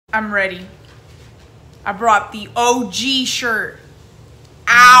I'm ready. I brought the OG shirt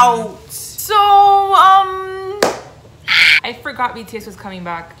out. So, I forgot BTS was coming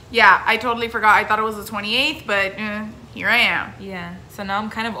back. yeah, I totally forgot. I thought it was the 28th, but here I am. Yeah, so now I'm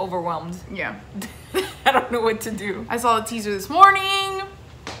kind of overwhelmed. Yeah. I don't know what to do. I saw the teaser this morning.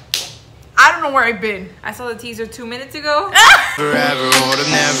 I don't know where I've been. I saw the teaser 2 minutes ago. Forever would have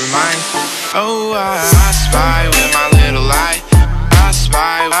never mind. Oh, I spy with my little light.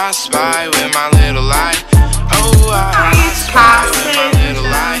 I spy with my little light. Oh, I spy with my little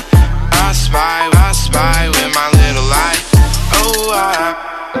light. I spy with my little light. Oh,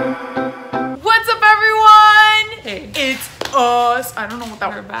 What's up, everyone? Hey. It's us. I don't know what that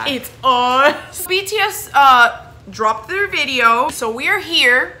We're was. back. It's us. BTS dropped their video, so we are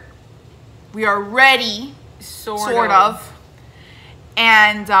here. We are ready, sort of.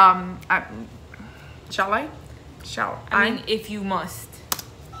 And shall I? I mean, if you must.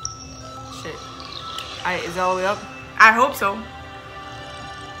 Shit. Is that all the way up? I hope so.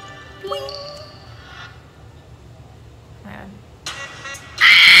 Man.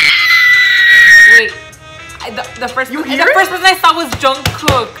 Wait. The first You person hear it? person I saw was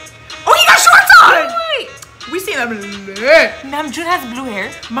Jungkook. Oh, he got shorts on! Wait. We seen them. Namjoon has blue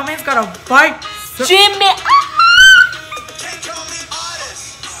hair. My man's got a bite. Jimmy.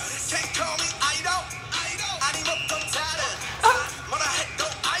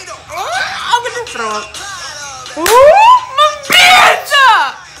 I'm gonna throw up. Oh, my bitch!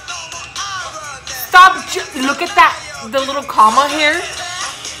 Stop. Look at that. The little comma here.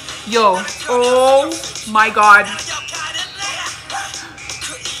 Yo. Oh my god.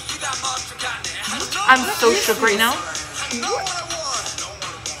 I'm so shook right now.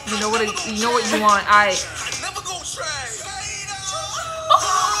 You know what you want.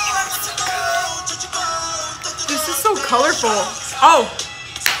 This is so colorful. Oh.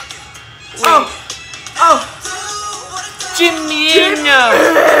 Wait. Oh. Jimin.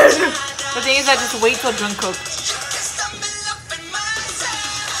 The thing is, I just wait till Jungkook.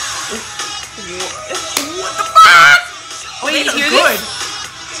 What the fuck? Wait, they you look hear good. this?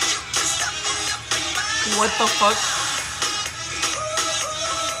 What the fuck?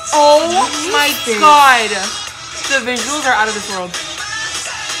 Oh my god. The visuals are out of this world.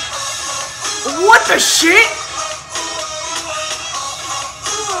 What the shit?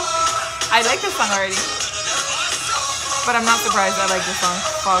 I like this song already. But I'm not surprised I like this song.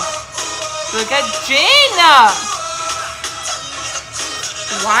 Fuck. Look at Jin!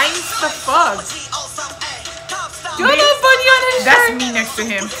 Wines the fuck? Do you have bunny on his That's shirt? me next to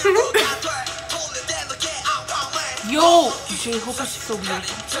him. Yo! J-Hope is so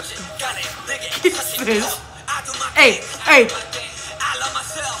beautiful. Hey.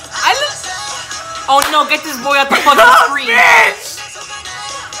 Oh no, get this boy out the fucking screen. Bitch!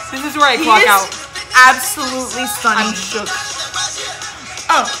 This is where I He clock is out. absolutely stunning. I'm shook.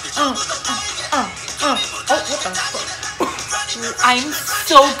 Oh, what the fuck? I'm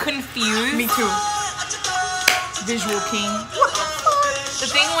so confused. Me too. Visual king. The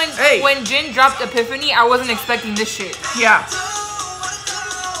thing Hey. when Jin dropped Epiphany, I wasn't expecting this shit. Yeah.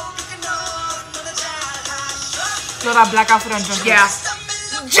 Yo, that black outfit on Jungkook. Yeah.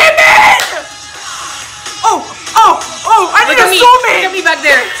 Jimin! Oh! I Look need at a me. zoom Look in. at me back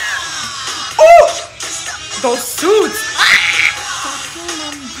there. Oh! Those suits.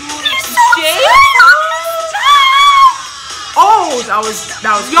 Jay? Oh, that was.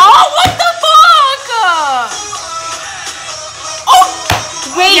 Yo, what the fuck? Oh!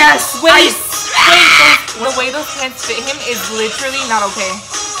 Wait, Yes, wait. The way those pants fit him is literally not okay.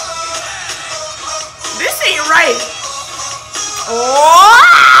 This ain't right.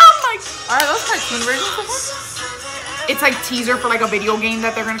 Oh my! Are those cartoon versions of him? It's like teaser for like a video game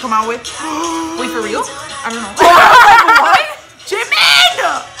that they're gonna come out with. Wait, for real? I don't know. What?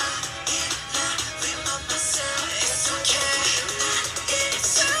 Jimin!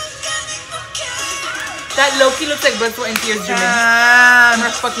 That Loki looks like Blood, Sweat, and Tears Jimin. I'm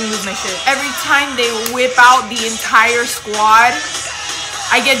gonna fucking lose my shit. Every time they whip out the entire squad,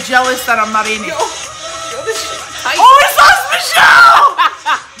 I get jealous that I'm not in it. Yo, this shit tight. Oh, it's us, Michelle!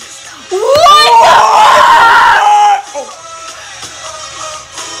 What?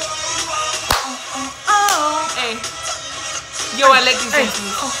 Hey. Yo, I like these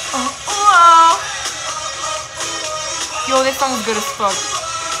dances. Yo, this song's good as fuck.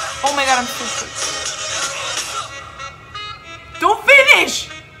 Oh my god, I'm so sick. Don't finish!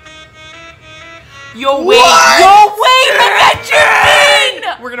 Yo, wait. What? Yo, wait. Look at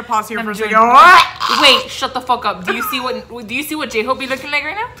Jimin! We're gonna pause here for a doing- second. Wait, shut the fuck up. Do you see what J-Hope be looking like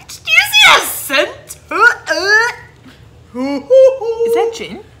right now? Do you see a scent? Is that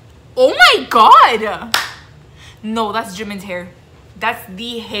Jin? Oh my god! No, that's Jimin's hair. That's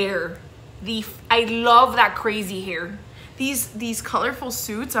the hair. I love that crazy hair. These colorful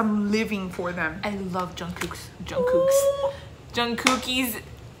suits, I'm living for them. I love Jungkook's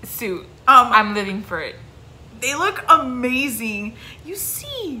suit. I'm living for it. They look amazing. You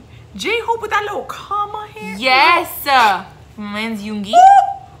see J-Hope with that little comma hair. Yes. My man's Yoongi.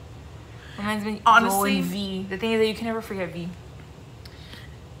 My man's been honestly V. The thing is that you can never forget V.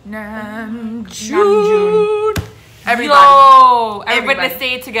 Namjoon. Everybody. Yo, everybody, let's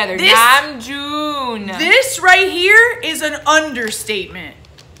say it together. Namjoon. This right here is an understatement.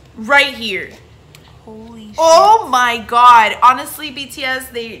 Right here. Holy shit. Oh my god. Honestly,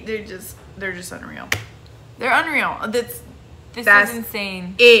 BTS, they're just unreal. They're unreal. This is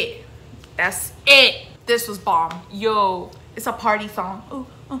insane. That's it. This was bomb. Yo, it's a party song. Ooh,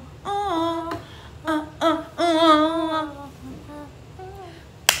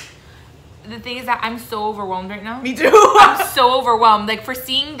 The thing is that I'm so overwhelmed right now. Me too. I'm so overwhelmed. Like, for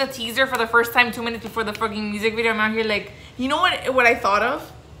seeing the teaser for the first time 2 minutes before the fucking music video, I'm out here like... You know what I thought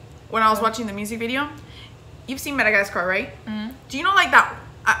of when I was watching the music video? You've seen Madagascar, right? Mm-hmm. Do you know, like, that...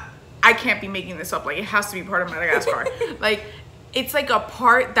 I can't be making this up. Like, it has to be part of Madagascar. Like, it's like a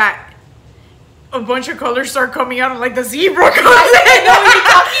part that a bunch of colors start coming out and, like, the zebra comes in. I know what you're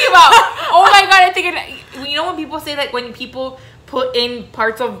talking about. Oh my god, I think you know when people say, like, when people put in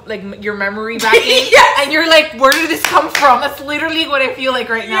parts of, like, your memory back in, yes. And you're like, where did this come from? That's literally what I feel like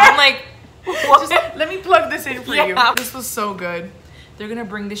right now. Yeah. I'm like, what? Just, let me plug this in for you. This was so good. They're gonna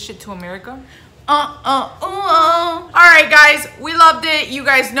bring this shit to America? Alright guys, we loved it. You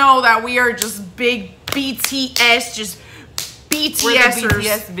guys know that we are just big BTS, just BTSers. We're the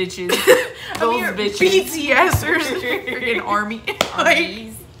BTS bitches. Those bitches. BTSers. Freaking army.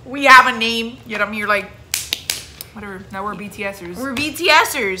 Like, we have a name, yet I'm here like, whatever. Now we're BTSers. We're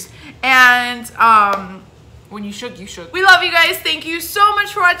BTSers. And when you shook, you shook. We love you guys. Thank you so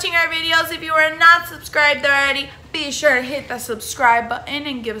much for watching our videos. If you are not subscribed already, be sure to hit the subscribe button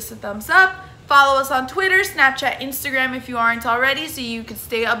and give us a thumbs up. Follow us on Twitter, Snapchat, Instagram if you aren't already, so you can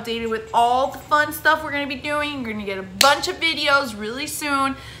stay updated with all the fun stuff we're going to be doing. You're going to get a bunch of videos really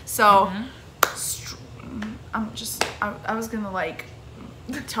soon. So, I was going to, like,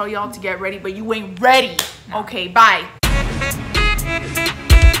 tell y'all to get ready, but you ain't ready. No. Okay, bye.